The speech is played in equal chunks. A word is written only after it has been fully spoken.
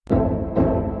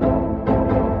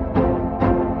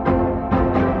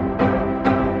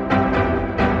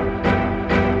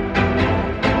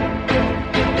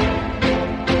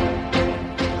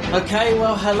Okay,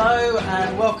 well, hello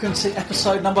and welcome to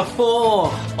episode number 4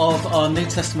 of our New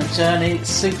Testament journey.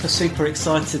 Super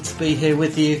excited to be here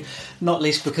with you, not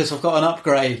least because I've got an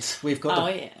upgrade. We've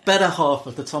got better half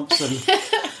of the Thompson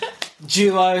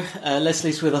duo.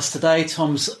 Leslie's with us today.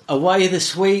 Tom's away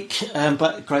this week,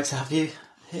 but great to have you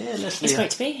here, Leslie. It's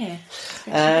great to be here.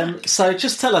 So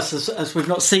just tell us, as we've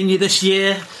not seen you this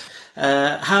year,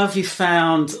 how have you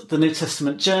found the New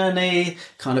Testament journey?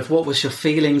 Kind of what was your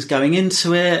feelings going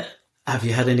into it? Have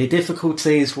you had any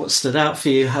difficulties? What stood out for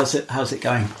you? How's it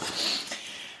going?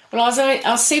 Well, I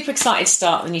was super excited to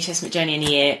start the New Testament journey in a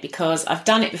year because I've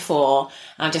done it before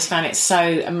and I just found it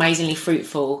so amazingly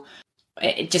fruitful.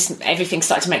 It just, everything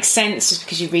started to make sense just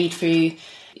because you read through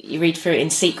it in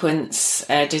sequence,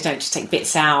 don't just take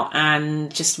bits out,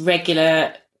 and just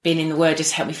regular being in the Word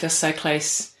just helped me feel so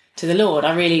close to the Lord.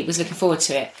 I really was looking forward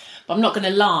to it. But I'm not going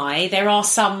to lie, there are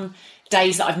some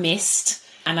days that I've missed.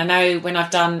 And I know when I've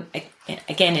done,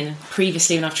 again, and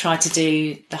previously when I've tried to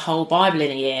do the whole Bible in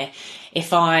a year,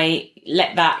 if I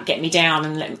let that get me down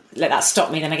and let that stop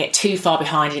me, then I get too far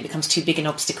behind and it becomes too big an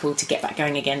obstacle to get back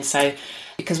going again. So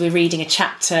because we're reading a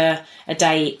chapter a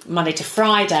day, Monday to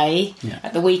Friday,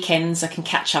 at the weekends, I can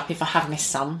catch up if I have missed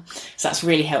some. So that's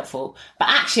really helpful. But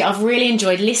actually, I've really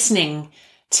enjoyed listening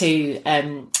to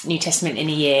New Testament in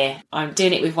a year. I'm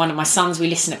doing it with one of my sons. We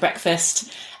listen at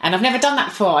breakfast, and I've never done that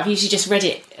before. I've usually just read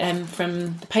it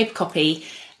from the paper copy,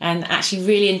 and actually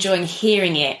really enjoying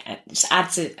hearing it. It just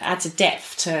adds a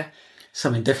depth to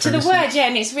something different to the Word,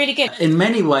 and it's really good. In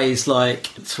many ways, like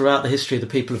throughout the history of the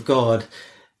people of God,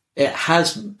 it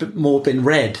has more been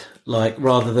read, like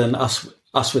rather than us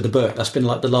with the book. That's been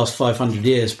like the last 500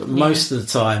 years, but most of the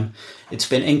time it's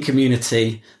been in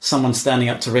community, someone standing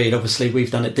up to read. Obviously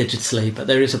we've done it digitally, but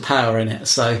there is a power in it.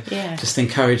 So just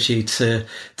encourage you to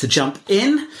jump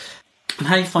in. And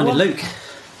how are you finding Luke?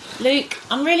 Luke,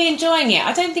 I'm really enjoying it.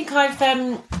 I don't think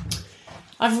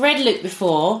I've read Luke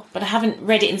before, but I haven't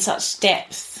read it in such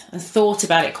depth and thought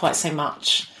about it quite so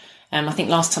much. I think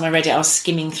last time I read it, I was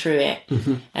skimming through it,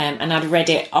 and I'd read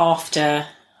it after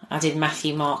I did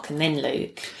Matthew, Mark, and then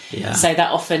Luke. Yeah. So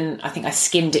that often, I think I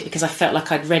skimmed it because I felt like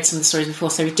I'd read some of the stories before.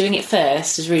 So doing it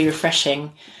first is really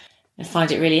refreshing and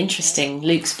find it really interesting.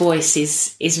 Luke's voice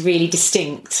is really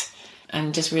distinct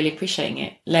and just really appreciating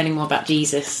it. Learning more about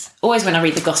Jesus. Always when I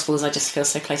read the Gospels, I just feel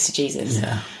so close to Jesus.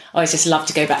 Yeah. I always just love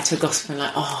to go back to a Gospel and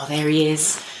like, oh, there he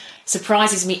is.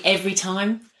 Surprises me every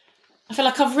time. I feel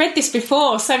like I've read this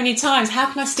before so many times. How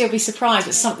can I still be surprised?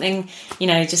 But something,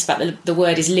 just about the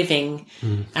Word is living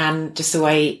and just the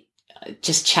way,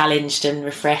 just challenged and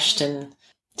refreshed. And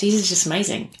Jesus is just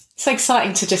amazing. It's so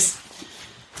exciting to just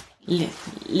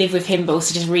live with him, but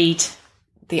also just read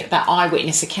that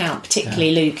eyewitness account.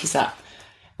 Particularly Luke is that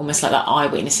almost like that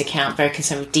eyewitness account, very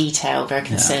concerned with detail, very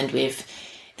concerned with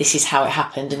this is how it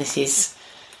happened and this is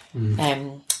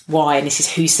why and this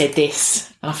is who said this.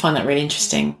 And I find that really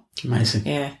interesting. Amazing.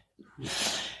 Yeah.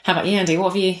 How about you, Andy?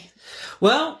 What have you...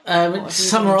 Well, to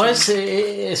summarise,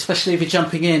 especially if you're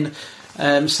jumping in,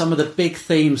 some of the big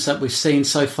themes that we've seen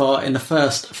so far in the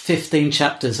first 15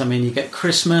 chapters. I mean, you get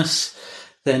Christmas,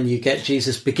 then you get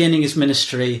Jesus beginning his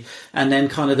ministry, and then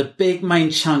kind of the big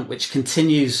main chunk, which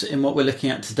continues in what we're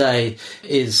looking at today,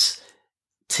 is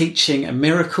teaching and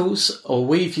miracles, or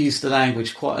we've used the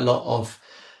language quite a lot of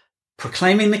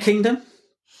proclaiming the kingdom.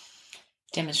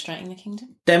 Demonstrating the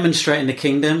kingdom. Demonstrating the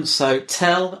kingdom. So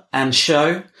tell and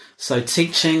show. So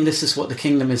teaching, this is what the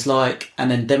kingdom is like, and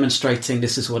then demonstrating,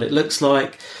 this is what it looks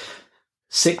like.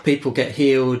 Sick people get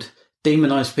healed.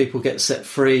 Demonized people get set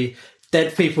free.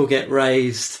 Dead people get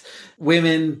raised.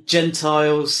 Women,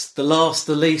 Gentiles, the last,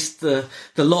 the least, the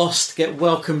lost get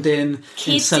welcomed in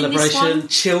celebration.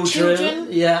 Children.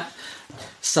 Yeah.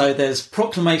 So there's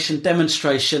proclamation,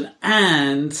 demonstration,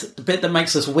 and the bit that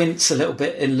makes us wince a little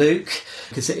bit in Luke,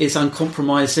 because it is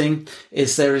uncompromising,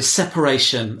 is there is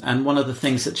separation. And one of the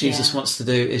things that Jesus wants to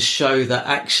do is show that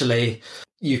actually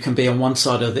you can be on one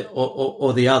side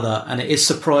or the other. And it is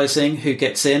surprising who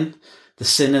gets in. The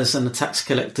sinners and the tax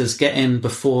collectors get in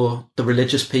before the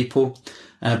religious people.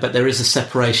 But there is a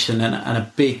separation, and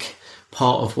a big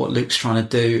part of what Luke's trying to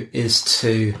do is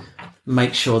to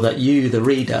make sure that you, the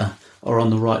reader, are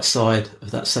on the right side of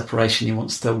that separation. He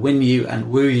wants to win you and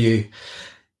woo you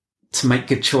to make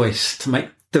good choice, to make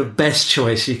the best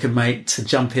choice you can make, to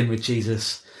jump in with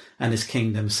Jesus and his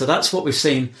kingdom. So that's what we've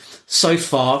seen so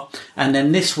far. And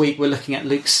then this week we're looking at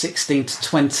Luke 16 to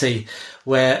 20,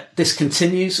 where this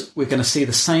continues. We're going to see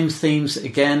the same themes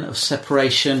again of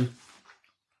separation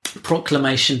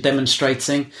proclamation,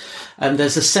 demonstrating. And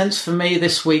there's a sense for me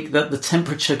this week that the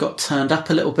temperature got turned up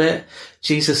a little bit.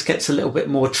 Jesus gets a little bit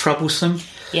more troublesome.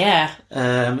 Yeah.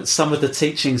 Some of the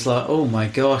teachings, like, oh my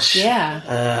gosh.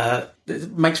 Yeah.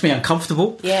 It makes me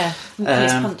uncomfortable. Yeah.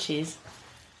 Those punches.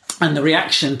 And the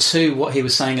reaction to what he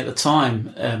was saying at the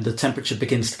time, the temperature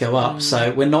begins to go up.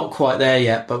 So we're not quite there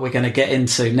yet, but we're going to get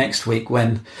into next week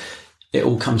when it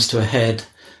all comes to a head.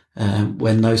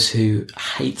 When those who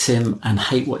hate him and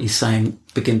hate what he's saying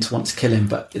begin to want to kill him,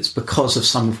 but it's because of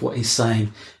some of what he's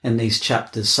saying in these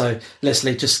chapters. So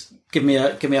Leslie, just give me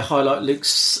a highlight. Luke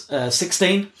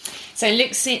 16. So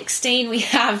Luke 16, we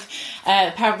have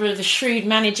the parable of the shrewd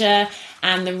manager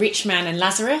and the rich man and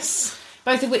Lazarus,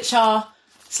 both of which are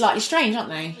slightly strange, aren't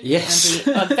they? Yes,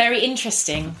 and are very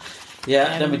interesting.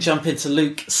 Yeah, then we jump into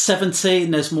Luke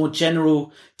 17. There's more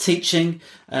general teaching.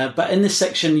 But in this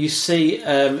section, you see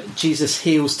Jesus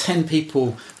heals 10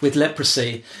 people with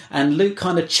leprosy. And Luke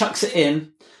kind of chucks it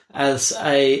in as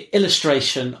a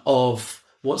illustration of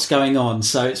what's going on.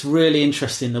 So it's really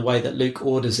interesting the way that Luke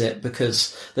orders it,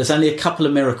 because there's only a couple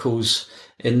of miracles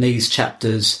in these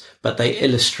chapters, but they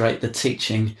illustrate the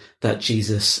teaching that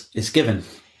Jesus is given.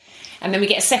 And then we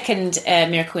get a second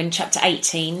miracle in chapter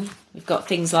 18. We've got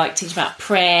things like teaching about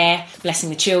prayer, blessing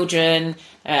the children,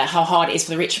 how hard it is for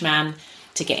the rich man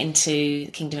to get into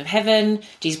the kingdom of heaven,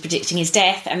 Jesus predicting his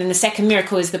death. And then the second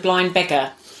miracle is the blind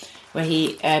beggar, where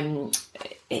the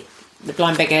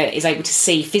blind beggar is able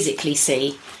to physically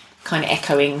see, kind of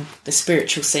echoing the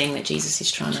spiritual seeing that Jesus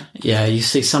is trying to... Yeah, you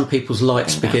see some people's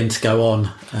lights begin to go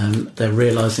on. They're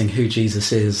realising who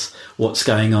Jesus is, what's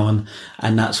going on,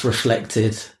 and that's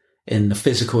reflected in the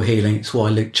physical healing. It's why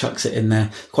Luke chucks it in there.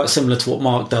 Quite similar to what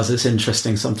Mark does. It's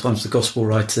interesting. Sometimes the gospel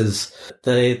writers,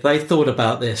 they thought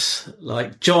about this.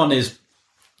 Like John is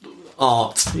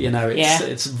art,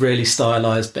 it's really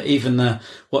stylized, but even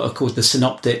what are called the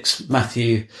synoptics,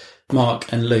 Matthew,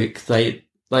 Mark and Luke,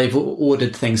 they've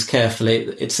ordered things carefully.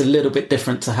 It's a little bit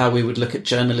different to how we would look at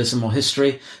journalism or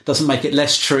history. Doesn't make it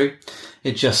less true.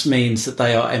 It just means that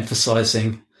they are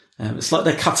emphasizing. It's like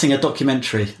they're cutting a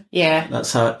documentary. Yeah.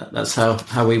 That's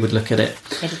how we would look at it.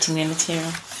 Editing their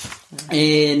material.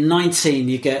 In 19,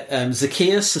 you get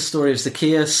Zacchaeus, the story of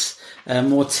Zacchaeus,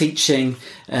 more teaching,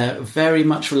 very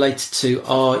much related to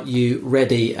Are You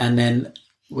Ready? And then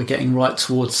we're getting right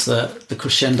towards the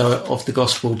crescendo of the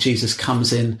gospel. Jesus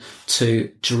comes in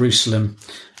to Jerusalem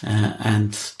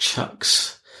and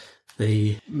chucks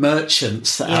the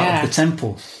merchants out of the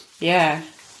temple. Yeah.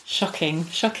 Shocking.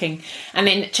 And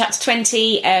then chapter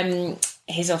 20,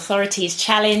 his authority is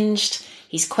challenged.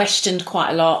 He's questioned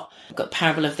quite a lot. We've got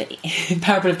parable of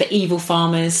the evil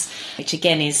farmers, which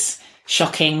again is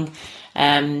shocking.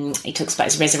 He talks about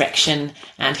his resurrection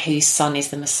and whose son is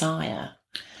the Messiah.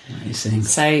 Amazing.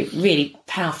 So really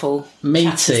powerful.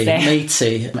 Meaty.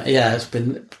 Yeah, it's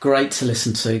been great to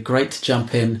listen to. Great to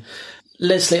jump in.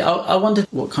 Leslie, I wondered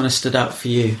what kind of stood out for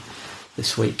you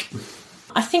this week.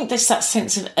 I think there's that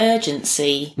sense of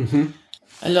urgency. Mm-hmm.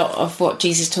 A lot of what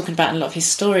Jesus is talking about in a lot of his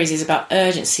stories is about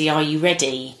urgency. Are you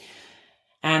ready?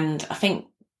 And I think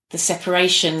the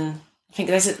separation, I think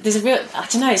there's a real, I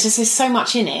don't know, it's just, there's so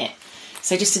much in it.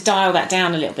 So just to dial that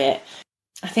down a little bit,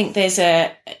 I think there's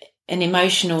an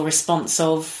emotional response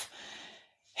of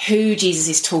who Jesus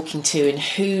is talking to and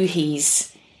who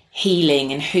he's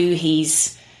healing and who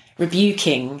he's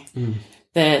rebuking.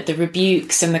 The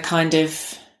rebukes and the kind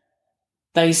of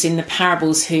those in the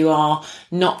parables who are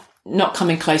not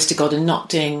coming close to God and not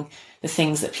doing the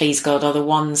things that please God are the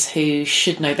ones who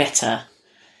should know better,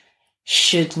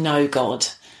 should know God,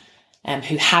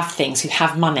 who have things, who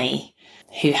have money,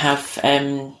 who have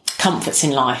comforts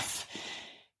in life.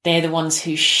 They're the ones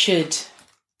who should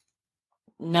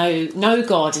know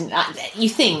God, and you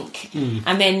think.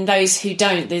 And then those who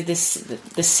don't, the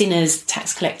sinners,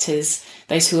 tax collectors,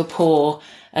 those who are poor,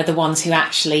 are the ones who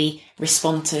actually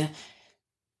respond to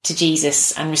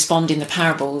Jesus and respond in the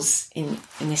parables in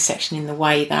this section in the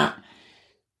way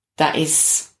that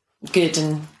is good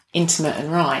and intimate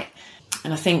and right.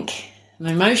 And I think the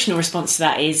emotional response to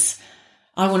that is,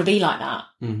 I want to be like that.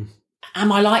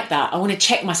 Am I like that? I want to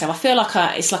check myself. I feel like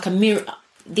it's like a mirror.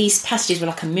 These passages were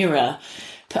like a mirror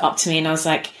put up to me, and I was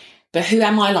like, but who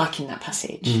am I like in that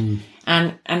passage?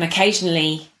 And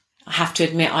occasionally I have to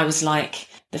admit I was like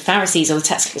the Pharisees or the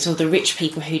tax collectors or the rich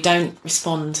people who don't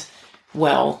respond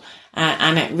well,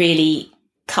 and it really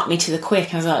cut me to the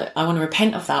quick. I was like, I want to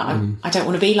repent of that. I don't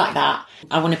want to be like that.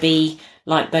 I want to be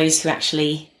like those who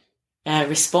actually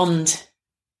respond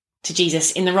to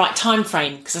Jesus in the right time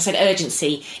frame, because I said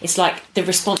urgency. It's like the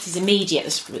response is immediate.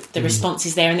 The response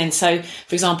is there. And then, so,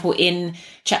 for example, in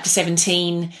chapter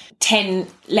 17, 10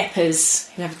 lepers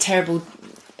who have a terrible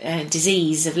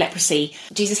disease of leprosy,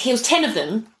 Jesus heals 10 of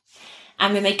them,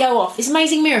 and then they go off. This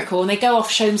amazing miracle, and they go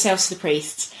off, show themselves to the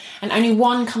priests, and only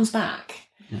one comes back.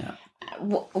 Yeah.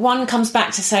 One comes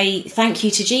back to say thank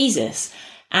you to Jesus.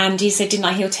 And he said, didn't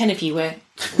I heal 10 of you? Where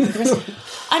the rest?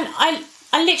 And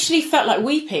I literally felt like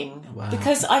weeping. Wow.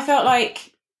 Because I felt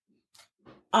like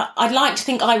I'd like to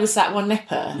think I was that one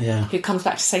leper Yeah. who comes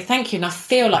back to say thank you. And I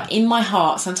feel like in my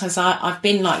heart, sometimes I've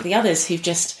been like the others who've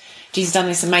just, Jesus done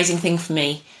this amazing thing for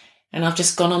me, and I've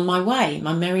just gone on my way,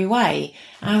 my merry way.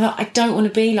 And I thought, I don't want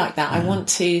to be like that. I want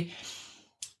to,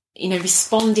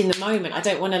 respond in the moment. I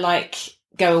don't want to like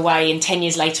go away and 10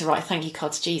 years later write a thank you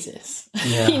card to Jesus.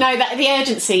 Yeah. That the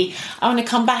urgency. I want to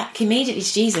come back immediately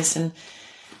to Jesus and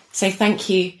say thank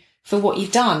you for what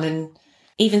you've done. And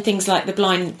even things like the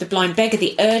blind beggar,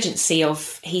 the urgency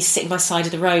of, he's sitting by the side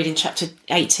of the road in chapter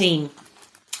 18,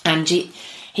 and he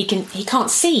can't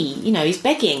see, he's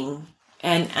begging,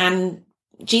 and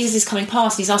Jesus is coming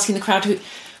past. He's asking the crowd,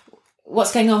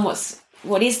 what's going on?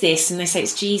 What is this? And they say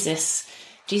it's Jesus.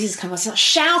 Jesus comes past. He's not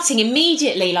shouting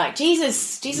immediately like,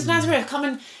 Jesus of Nazareth,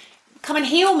 come and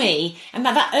heal me. And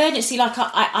that urgency, like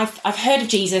I've heard of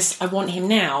Jesus, I want him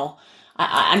now.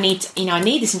 I need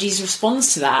this, and Jesus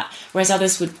responds to that. Whereas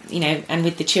others would, and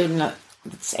with the children, like,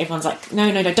 everyone's like,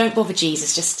 no, don't bother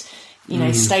Jesus, just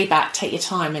stay back, take your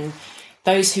time. And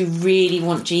those who really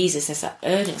want Jesus, there's that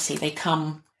urgency. They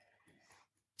come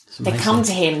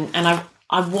to him, and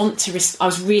I want to. I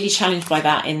was really challenged by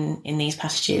that in these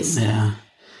passages.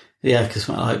 Yeah, because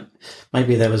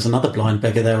maybe there was another blind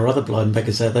beggar there, or other blind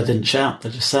beggars there. They didn't shout; they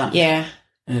just sat. Yeah.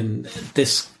 And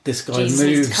this guy Jesus moves.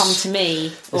 Needs to come to me,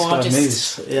 This guy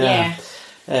moves. Yeah.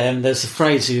 There's a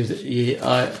phrase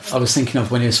I was thinking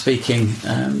of when you were speaking.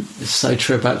 It's so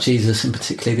true about Jesus, and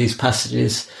particularly these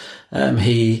passages.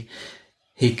 He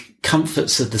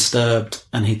comforts the disturbed,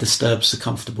 and he disturbs the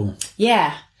comfortable.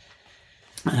 Yeah.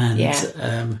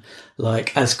 And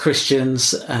like as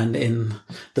Christians, and in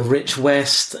the rich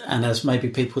West, and as maybe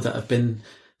people that have been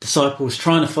disciples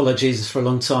trying to follow Jesus for a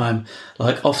long time,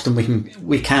 like often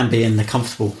we can be in the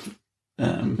comfortable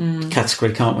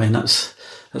category, can't we? And that's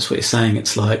what you're saying.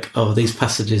 It's like, these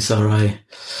passages are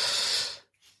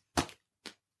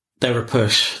they're a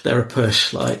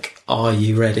push. Like, are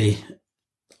you ready?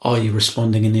 Are you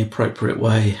responding in the appropriate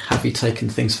way? Have you taken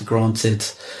things for granted?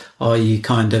 Are you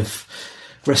kind of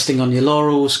resting on your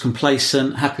laurels,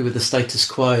 complacent, happy with the status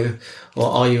quo? Or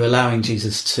are you allowing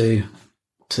Jesus to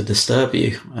disturb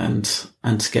you and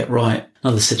to get right?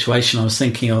 Another situation I was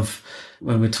thinking of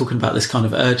when we're talking about this kind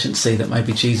of urgency that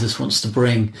maybe Jesus wants to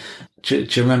bring. Do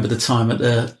you remember the time at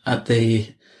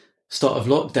the start of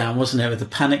lockdown, wasn't it, with the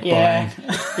panic buying?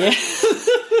 Yeah.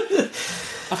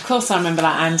 Of course I remember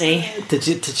that, Andy.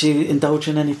 Did you indulge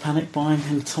in any panic buying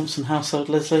in the Thompson household,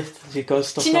 Leslie? Did you guys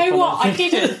stop? Do you know what? I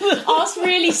didn't. I was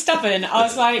really stubborn. I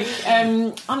was like,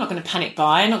 I'm not going to panic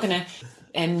buy. I'm not going to.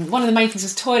 And one of the main things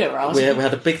was toilet rolls. We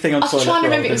had a big thing on toilet rolls. I was trying to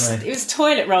remember. It was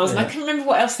toilet rolls, and I couldn't remember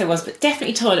what else there was, but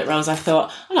definitely toilet rolls. I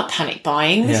thought, I'm not panic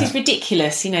buying. This is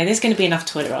ridiculous. There's going to be enough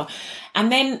toilet roll.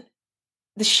 And then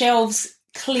the shelves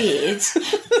cleared.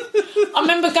 I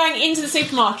remember going into the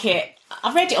supermarket.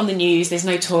 I read it on the news. There's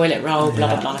no toilet roll. Blah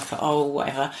blah blah. And I thought,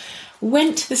 whatever.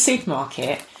 Went to the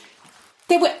supermarket.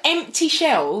 There were empty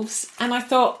shelves, and I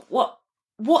thought, what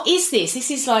is this? This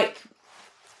is like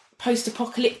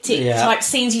post-apocalyptic type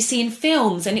scenes you see in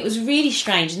films, and it was really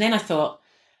strange. And then I thought,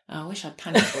 I wish I'd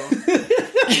panicked more.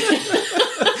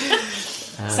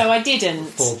 So I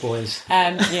didn't. Poor boys.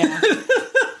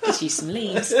 Just use some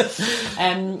leaves.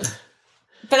 But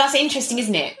that's interesting,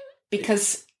 isn't it?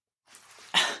 Because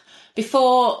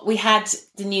before we had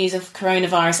the news of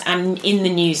coronavirus, and in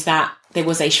the news that there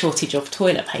was a shortage of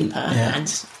toilet paper and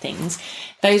things,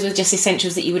 those were just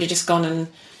essentials that you would have just gone and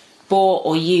bought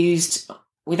or used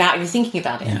without even thinking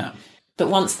about it. Yeah. But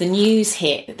once the news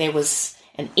hit that there was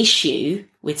an issue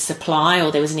with supply,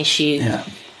 or there was an issue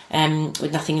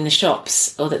with nothing in the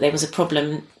shops, or that there was a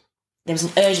problem, there was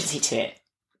an urgency to it.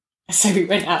 So we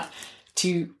went out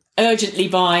to urgently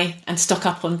buy and stock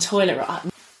up on toilet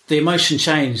roll. The emotion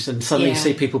changed, and suddenly you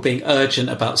see people being urgent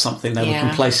about something they were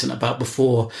complacent about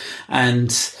before. And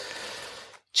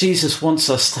Jesus wants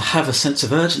us to have a sense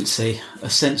of urgency, a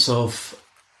sense of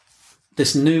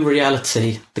this new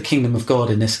reality, the kingdom of God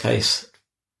in this case,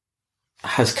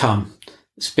 has come.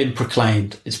 It's been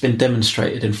proclaimed. It's been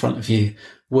demonstrated in front of you.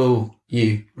 Will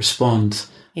you respond.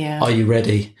 Yeah. Are you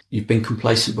ready? You've been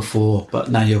complacent before, but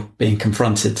now you're being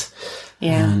confronted.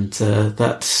 Yeah. And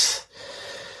that's,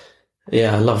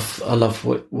 I love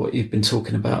what you've been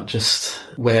talking about. Just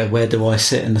where do I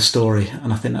sit in the story?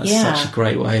 And I think that's such a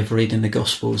great way of reading the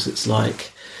Gospels. It's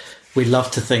like, we love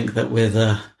to think that we're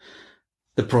the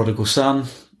prodigal son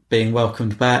being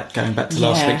welcomed back, going back to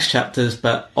last week's chapters,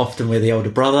 but often we're the older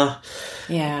brother.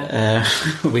 Yeah.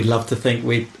 We love to think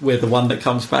we're the one that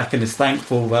comes back and is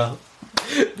thankful. Well,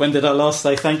 when did I last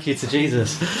say thank you to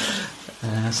Jesus?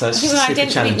 So it's super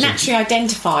challenging. We naturally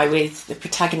identify with the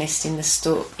protagonist in the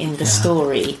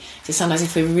story. So sometimes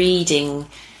if we're reading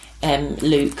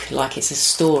Luke like it's a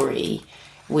story,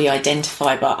 we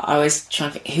identify. But I always try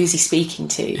and think, who's he speaking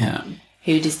to? Yeah.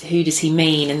 Who does he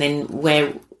mean? And then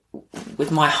where,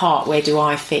 with my heart, where do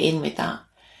I fit in with that?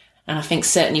 And I think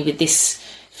certainly with this,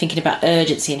 thinking about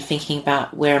urgency and thinking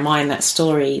about where am I in that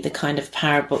story, the kind of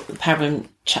parable in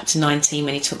chapter 19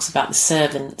 when he talks about the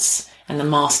servants and the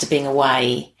master being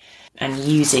away and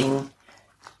using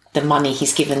the money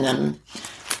he's given them,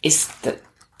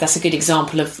 that's a good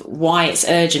example of why it's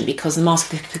urgent, because the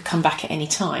master could come back at any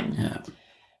time. Yeah.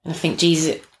 And I think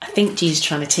Jesus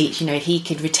trying to teach, he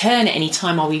could return at any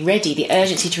time. Are we ready? The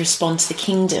urgency to respond to the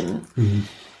kingdom. Mm-hmm.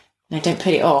 No, don't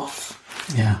put it off.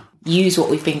 Yeah. Use what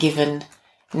we've been given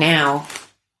now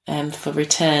for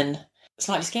return. It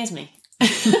slightly scares me. I'm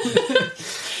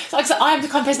the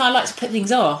kind of person, I like to put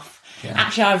things off. Yeah.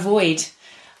 Actually, I avoid.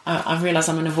 I've realised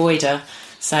I'm an avoider.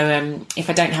 So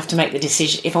if I don't have to make the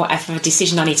decision, if I have a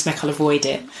decision I need to make, I'll avoid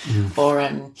it. Mm. Or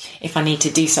if I need to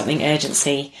do something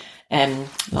urgency,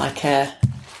 like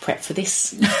prep for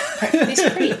this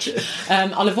preach,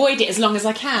 I'll avoid it as long as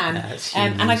I can.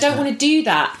 And I don't want to do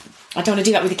that. I don't want to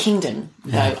do that with the kingdom,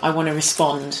 though. I want to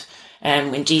respond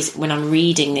when I'm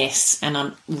reading this and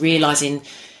I'm realising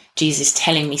Jesus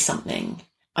telling me something.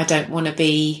 I don't want to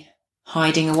be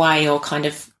hiding away or kind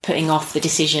of putting off the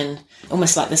decision,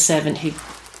 almost like the servant who,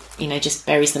 just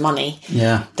buries the money,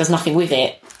 does nothing with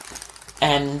it,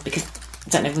 because I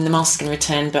don't know when the master's going to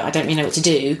return, but I don't really know what to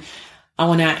do. I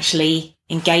want to actually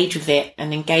engage with it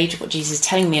and engage with what Jesus is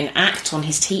telling me and act on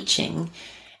his teaching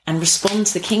and respond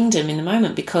to the kingdom in the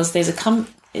moment, because there's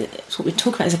it's what we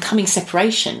talk about, is a coming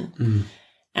separation. Mm.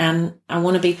 And I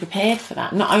want to be prepared for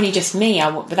that. Not only just me,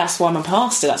 but that's why I'm a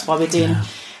pastor. That's why we're doing,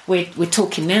 we're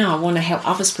talking now. I want to help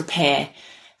others prepare,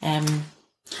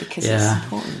 because it's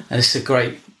important. And it's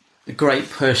a great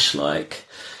push, like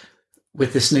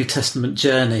with this New Testament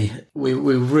journey, we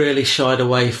really shied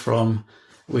away from,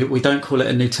 we don't call it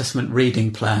a New Testament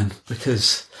reading plan,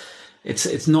 because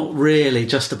it's not really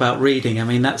just about reading. I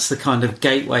mean, that's the kind of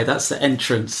gateway, that's the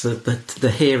entrance,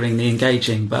 the hearing, the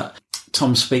engaging. But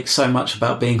Tom speaks so much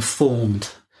about being formed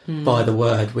by the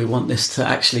word. We want this to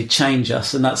actually change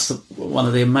us. And that's one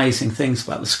of the amazing things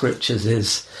about the scriptures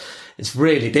is it's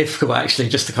really difficult actually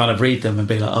just to kind of read them and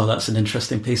be like, oh, that's an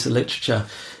interesting piece of literature.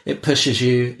 It pushes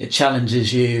you, it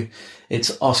challenges you,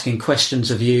 it's asking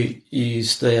questions of you. You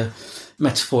use the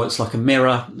metaphor, it's like a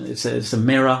mirror. It's a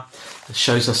mirror that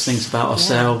shows us things about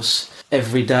ourselves.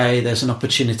 Every day there's an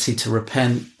opportunity to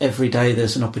repent. Every day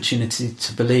there's an opportunity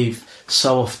to believe.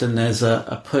 So often there's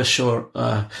a push or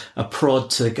a prod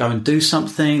to go and do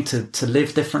something, to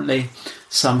live differently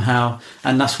somehow.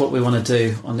 And that's what we want to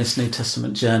do on this New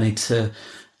Testament journey, to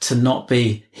not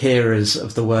be hearers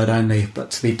of the word only,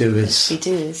 but to be doers. To be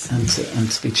doers. And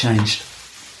to be changed. I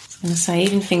was going to say,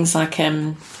 even things like,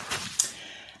 I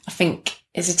think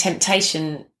there's a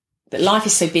temptation that life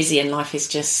is so busy and life is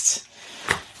just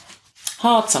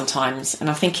hard sometimes. And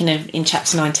I'm thinking of, in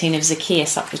chapter 19, of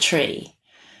Zacchaeus up the tree.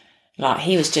 Like,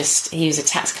 he was a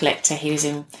tax collector. He was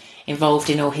involved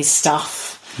in all his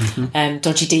stuff,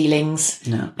 dodgy dealings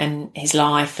and his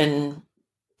life, and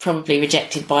probably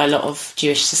rejected by a lot of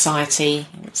Jewish society,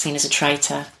 seen as a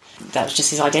traitor. That was just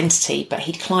his identity. But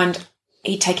he'd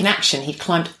taken action. He'd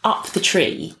climbed up the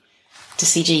tree to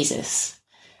see Jesus,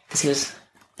 because he was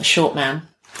a short man.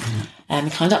 He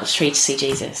climbed up the tree to see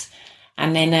Jesus.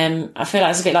 And then I feel like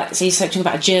it's a bit like, so you're talking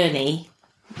about a journey,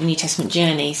 the New Testament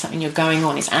journey, something you're going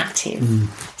on, it's active.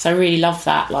 So I really love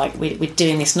that. Like, we're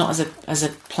doing this not as a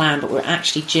plan, but we're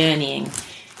actually journeying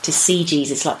to see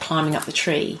Jesus, like climbing up the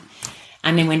tree.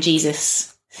 And then when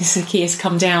Zacchaeus,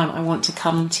 come down, I want to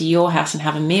come to your house and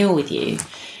have a meal with you.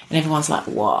 And everyone's like,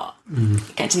 what?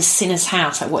 Going to this sinner's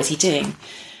house, like, what is he doing?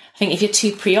 I think if you're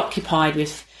too preoccupied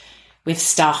with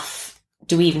stuff,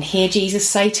 do we even hear Jesus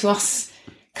say to us,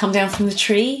 come down from the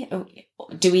tree?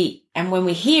 Do we? And when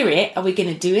we hear it, are we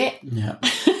going to do it? Yeah.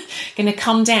 Going to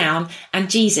come down, and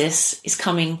Jesus is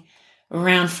coming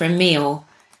around for a meal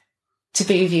to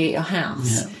be with you at your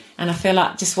house. Yeah. And I feel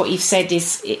like just what you've said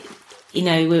is,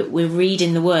 we're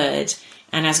reading the word,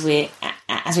 and as we're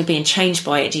being changed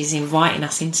by it, Jesus is inviting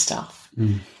us in stuff.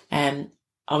 I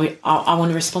want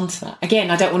to respond to that.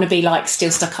 Again, I don't want to be like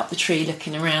still stuck up the tree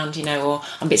looking around, or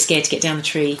I'm a bit scared to get down the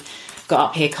tree, got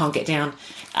up here, can't get down.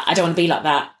 I don't want to be like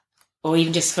that. Or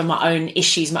even just for my own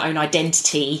issues, my own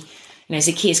identity.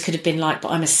 Zacchaeus could have been like,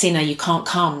 but I'm a sinner, you can't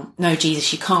come. No,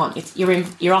 Jesus, you can't.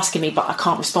 You're asking me, but I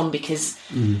can't respond because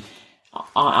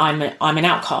I'm an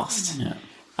outcast. Yeah.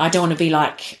 I don't want to be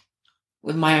like,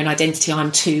 with my own identity,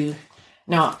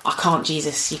 no, I can't,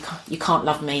 Jesus, you can't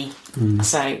love me.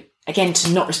 So again,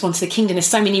 to not respond to the kingdom, there's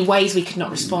so many ways we could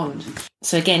not respond.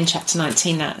 So again, chapter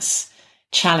 19, that's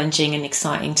challenging and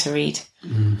exciting to read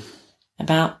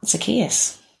about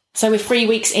Zacchaeus. So we're 3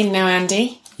 weeks in now,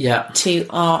 Andy. Yeah. To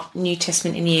our New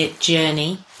Testament in year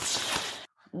journey.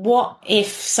 What if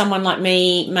someone like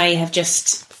me may have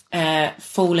just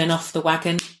fallen off the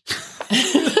wagon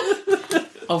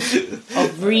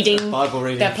of reading Bible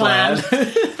reading their plan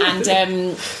and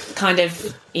kind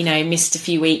of missed a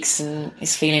few weeks and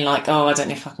is feeling like, I don't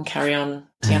know if I can carry on.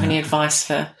 Do you have any advice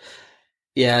for?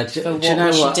 Yeah, do you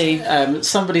know what?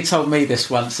 Somebody told me this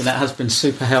once, and it has been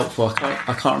super helpful.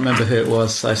 I can't remember who it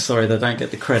was, so sorry they don't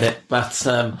get the credit. But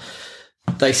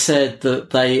they said that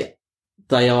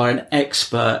they are an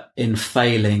expert in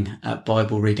failing at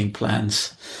Bible reading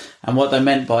plans, and what they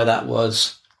meant by that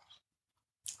was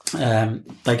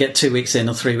they get 2 weeks in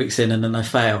or 3 weeks in, and then they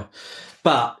fail.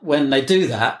 But when they do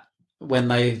that, when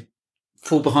they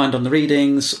fall behind on the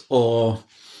readings or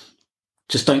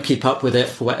just don't keep up with it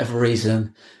for whatever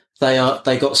reason, they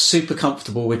got super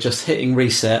comfortable with just hitting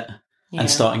reset and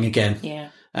starting again.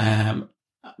 Yeah.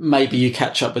 Maybe you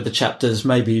catch up with the chapters.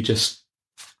 Maybe you just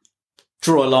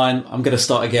draw a line. I'm going to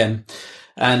start again.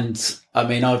 And I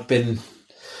mean, I've been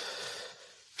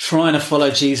trying to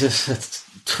follow Jesus for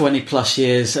 20 plus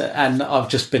years, and I've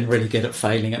just been really good at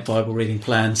failing at Bible reading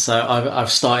plans. So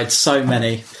I've started so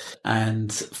many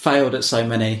and failed at so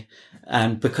many.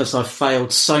 And because I've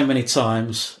failed so many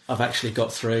times, I've actually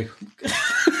got through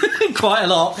quite a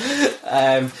lot.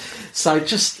 So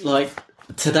just like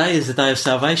today is the day of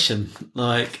salvation.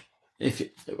 Like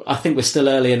I think we're still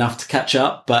early enough to catch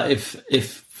up, but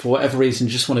if for whatever reason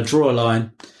you just want to draw a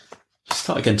line, just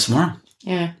start again tomorrow.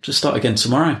 Yeah. Just start again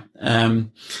tomorrow. There's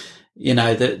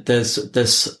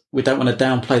we don't want to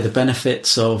downplay the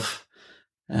benefits of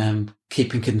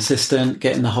keeping consistent,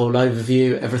 getting the whole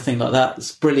overview, everything like that.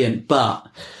 It's brilliant, but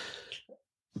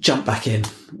jump back in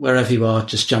wherever you are.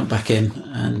 Just jump back in,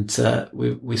 and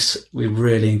we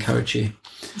really encourage you.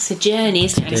 It's a journey,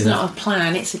 isn't it? It's not a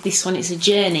plan. It's a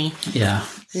journey. Yeah.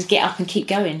 Just get up and keep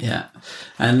going. Yeah.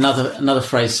 And another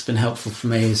phrase that's been helpful for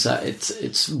me is that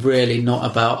it's really not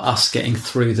about us getting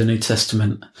through the New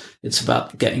Testament. It's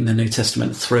about getting the New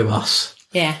Testament through us.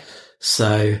 Yeah.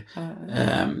 So,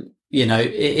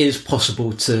 it is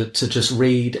possible to just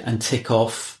read and tick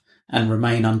off and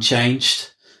remain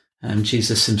unchanged.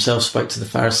 Jesus himself spoke to the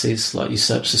Pharisees, like, you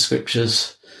search the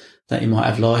scriptures that you might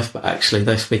have life, but actually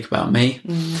they speak about me.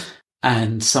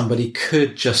 And somebody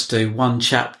could just do one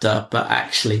chapter, but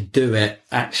actually do it,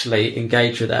 actually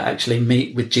engage with it, actually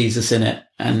meet with Jesus in it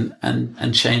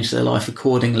and change their life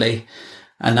accordingly.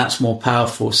 And that's more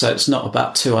powerful. So it's not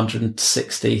about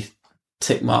 260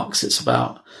 tick marks. It's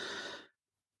about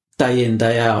day in,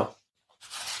 day out.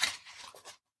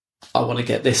 I want to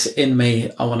get this in me.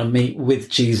 I want to meet with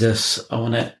Jesus. I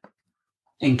want to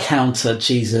encounter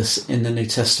Jesus in the New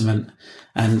Testament,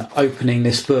 and opening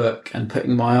this book and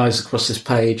putting my eyes across this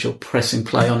page or pressing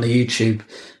play on the YouTube.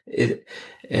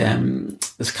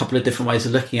 There's a couple of different ways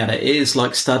of looking at it. It is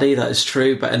like study, that is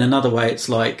true. But in another way, it's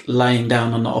like laying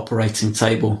down on the operating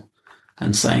table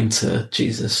and saying to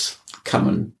Jesus, come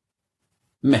and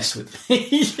mess with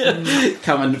me,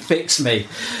 come and fix me.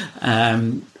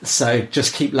 So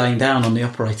just keep laying down on the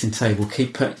operating table,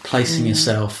 keep placing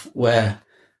yourself where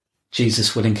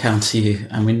Jesus will encounter you,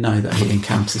 and we know that he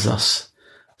encounters us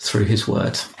through his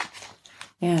word.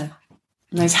 Yeah.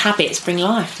 And those habits bring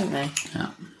life, don't they?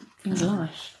 Yeah. Brings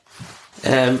life.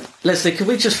 Leslie, could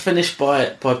we just finish by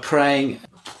praying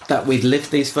that we'd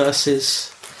live these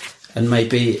verses, and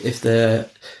maybe if there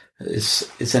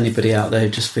is anybody out there who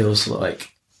just feels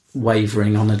like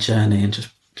wavering on a journey, and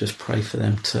just pray for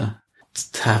them to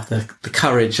have the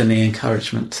courage and the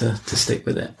encouragement to stick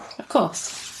with it. Of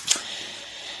course.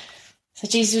 So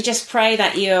Jesus, we just pray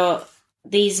that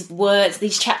these words,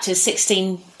 these chapters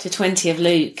 16 to 20 of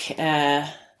Luke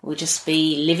will just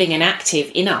be living and active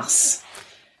in us.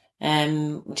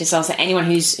 We just ask that anyone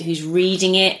who's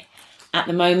reading it at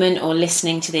the moment or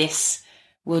listening to this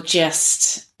will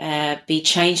just be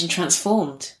changed and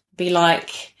transformed. Be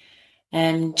like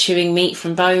chewing meat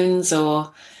from bones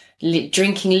or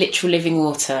drinking literal living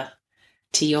water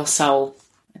to your soul.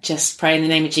 Just pray in the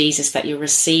name of Jesus that you'll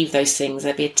receive those things.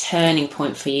 There'll be a turning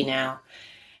point for you now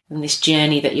in this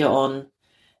journey that you're on,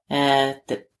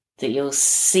 that you'll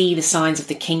see the signs of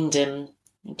the kingdom.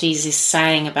 Jesus is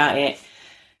saying about it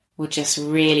will just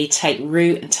really take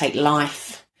root and take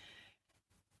life,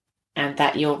 and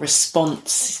that your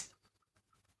response,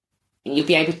 you'll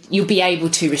be able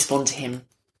to respond to him.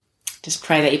 Just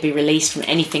pray that you'll be released from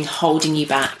anything holding you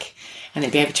back, and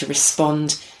you'll be able to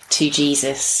respond to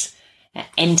Jesus,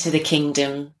 enter the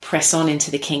kingdom, press on into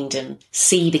the kingdom,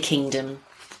 see the kingdom,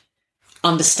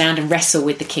 understand and wrestle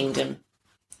with the kingdom,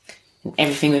 and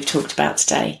everything we've talked about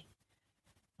today.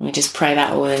 And we just pray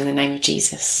that all in the name of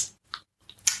Jesus.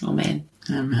 Amen.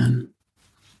 Amen.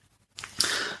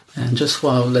 And just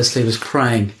while Leslie was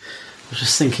praying, I was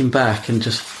just thinking back and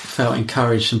just felt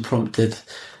encouraged and prompted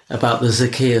about the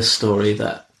Zacchaeus story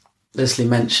that Leslie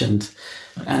mentioned.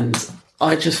 And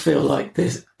I just feel like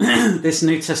this this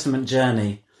New Testament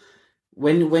journey,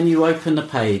 when you open the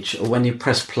page or when you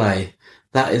press play,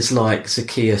 that is like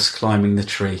Zacchaeus climbing the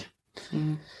tree.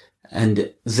 Mm.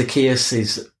 And Zacchaeus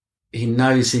he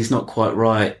knows he's not quite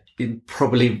right,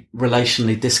 probably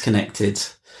relationally disconnected.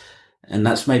 And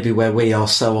that's maybe where we are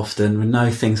so often. We know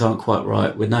things aren't quite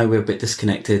right. We know we're a bit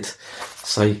disconnected.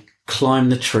 So climb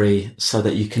the tree so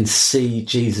that you can see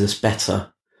Jesus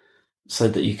better. So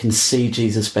that you can see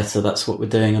Jesus better. That's what we're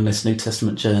doing on this New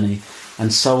Testament journey.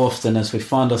 And so often as we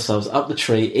find ourselves up the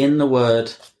tree in the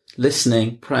Word,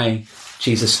 listening, praying,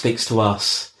 Jesus speaks to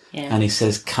us. Yeah. And he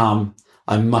says, come,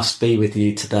 I must be with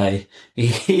you today.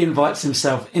 He invites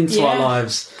himself into our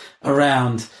lives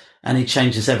around, and he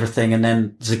changes everything. And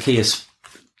then Zacchaeus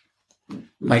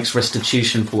makes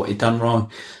restitution for what he'd done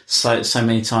wrong. So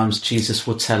many times Jesus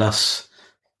will tell us,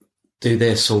 do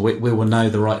this, or we will know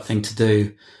the right thing to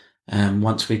do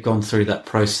once we've gone through that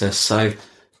process. So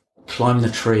climb the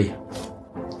tree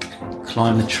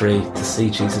to see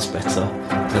Jesus better.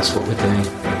 That's what we're doing,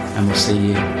 and we'll see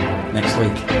you next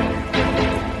week.